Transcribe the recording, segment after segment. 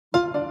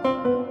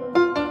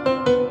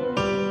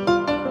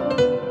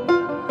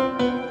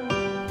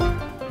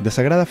The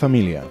Sagrada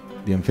Família,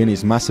 the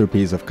unfinished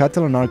masterpiece of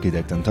Catalan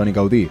architect Antoni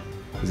Gaudí,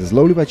 is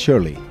slowly but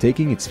surely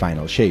taking its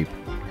final shape.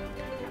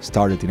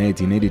 Started in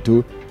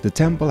 1882, the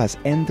temple has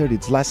entered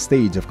its last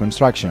stage of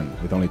construction,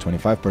 with only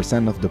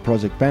 25% of the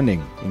project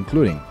pending,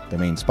 including the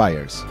main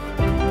spires.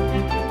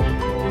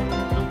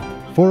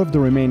 4 of the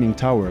remaining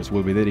towers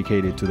will be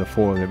dedicated to the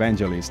 4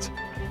 evangelists.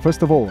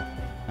 First of all,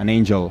 an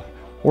angel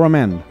or a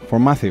man for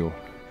Matthew,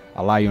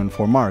 a lion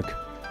for Mark,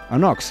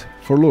 an ox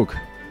for Luke,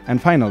 and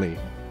finally,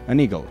 an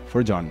eagle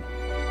for John.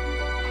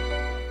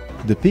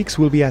 The peaks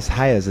will be as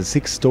high as a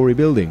 6-story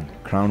building,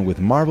 crowned with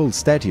marble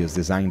statues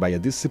designed by a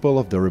disciple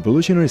of the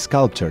revolutionary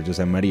sculptor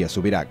Josep Maria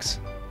Subirachs.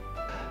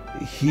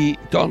 He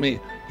told me,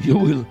 "You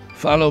will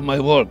follow my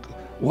work,"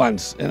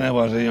 once, and I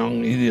was a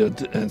young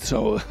idiot, and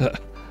so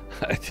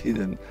I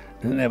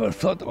never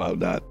thought about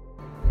that.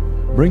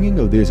 Bringing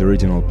Gaudí's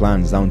original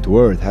plans down to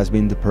earth has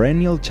been the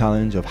perennial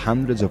challenge of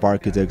hundreds of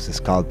architects,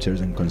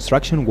 sculptors and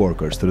construction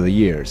workers through the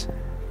years.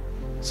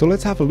 So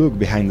let's have a look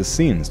behind the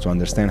scenes to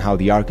understand how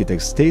the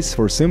architect's taste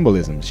for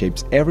symbolism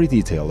shapes every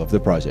detail of the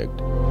project.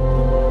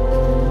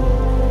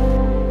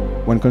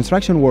 When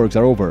construction works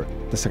are over,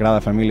 the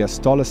Sagrada Familia's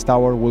tallest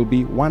tower will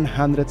be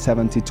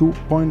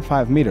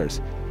 172.5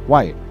 meters.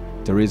 Why?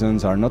 The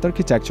reasons are not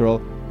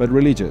architectural, but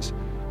religious.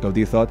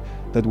 Gaudí thought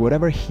that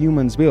whatever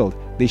humans build,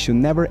 they should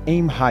never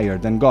aim higher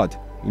than God,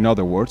 in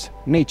other words,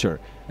 nature,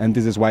 and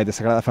this is why the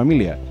Sagrada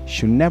Familia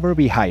should never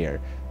be higher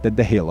than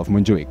the hill of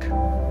Montjuic.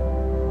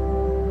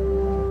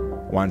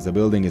 Once the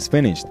building is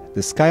finished,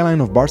 the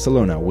skyline of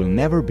Barcelona will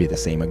never be the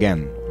same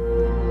again.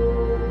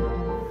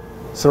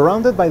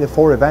 Surrounded by the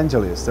 4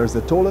 evangelists, there's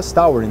the tallest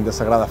tower in the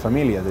Sagrada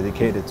Familia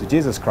dedicated to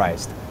Jesus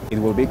Christ. It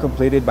will be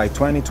completed by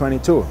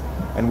 2022,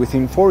 and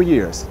within 4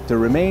 years, the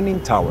remaining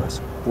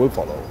towers will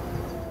follow.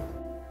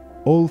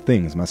 All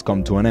things must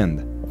come to an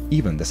end,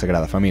 even the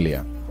Sagrada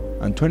Familia.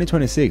 And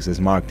 2026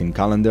 is marked in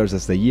calendars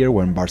as the year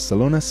when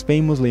Barcelona's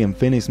famously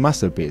unfinished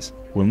masterpiece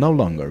will no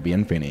longer be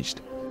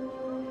unfinished.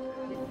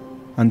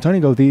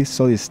 Antoni Gaudí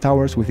saw these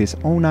towers with his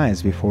own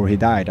eyes before he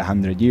died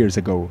 100 years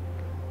ago.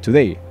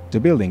 Today, the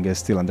building is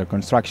still under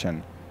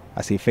construction.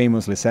 As he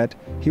famously said,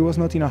 he was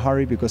not in a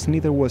hurry because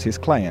neither was his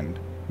client,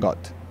 God.